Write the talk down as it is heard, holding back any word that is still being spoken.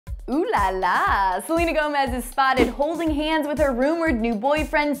Ooh la la! Selena Gomez is spotted holding hands with her rumored new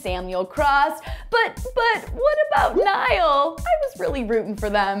boyfriend, Samuel Krost. But what about Niall? I was really rooting for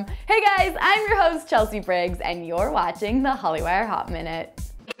them. Hey guys, I'm your host, Chelsea Briggs, and you're watching the Hollywire Hot Minute.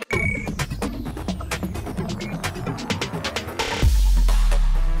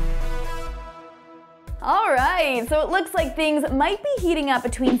 Alright, so it looks like things might be heating up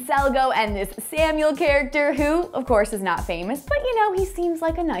between Selgo and this Samuel character who, of course, is not famous, but you know, he seems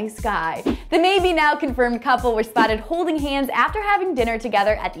like a nice guy. The maybe now confirmed couple were spotted holding hands after having dinner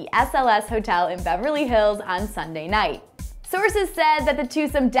together at the SLS Hotel in Beverly Hills on Sunday night. Sources said that the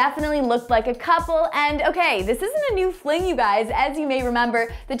twosome definitely looked like a couple, and okay, this isn't a new fling, you guys. As you may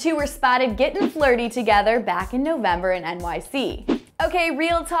remember, the two were spotted getting flirty together back in November in NYC. Okay,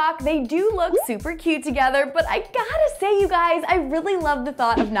 real talk, they do look super cute together, but I gotta say, you guys, I really love the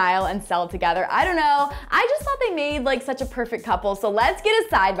thought of Niall and Sel together. I don't know, I just thought they made like such a perfect couple, so let's get a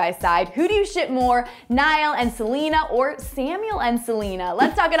side-by-side. Who do you ship more, Niall and Selena or Samuel and Selena?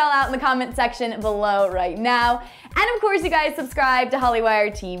 Let's talk it all out in the comment section below right now. And of course, you guys subscribe to Hollywire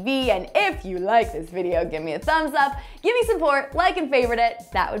TV, and if you like this video, give me a thumbs up, give me support, like and favorite it,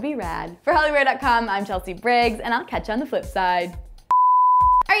 that would be rad. For Hollywire.com, I'm Chelsea Briggs, and I'll catch you on the flip side.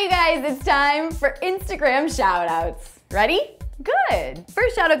 Alright you guys, it's time for Instagram shoutouts. Ready? Good.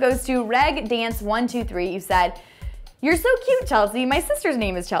 First shoutout goes to RegDance123. You said, "You're so cute, Chelsea. My sister's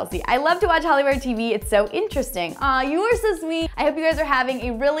name is Chelsea. I love to watch Hollywire TV. It's so interesting." Aw, you are so sweet. I hope you guys are having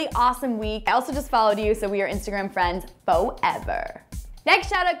a really awesome week. I also just followed you, so we are Instagram friends forever. Next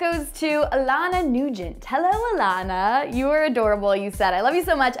shout out goes to Alana Nugent. Hello Alana, you are adorable. You said, "I love you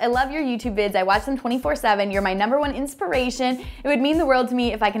so much. I love your YouTube vids. I watch them 24/7. You're my #1 inspiration. It would mean the world to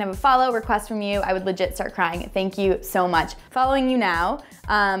me if I can have a follow request from you. I would legit start crying. Thank you so much." Following you now.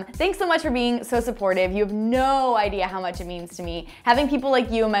 Thanks so much for being so supportive. You have no idea how much it means to me. Having people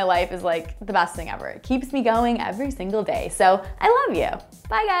like you in my life is like the best thing ever. It keeps me going every single day. So I love you.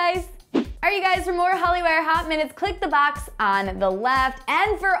 Bye guys. Alright you guys, for more Hollywire Hot Minutes, click the box on the left,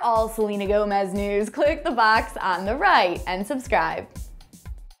 and for all Selena Gomez news, click the box on the right and subscribe.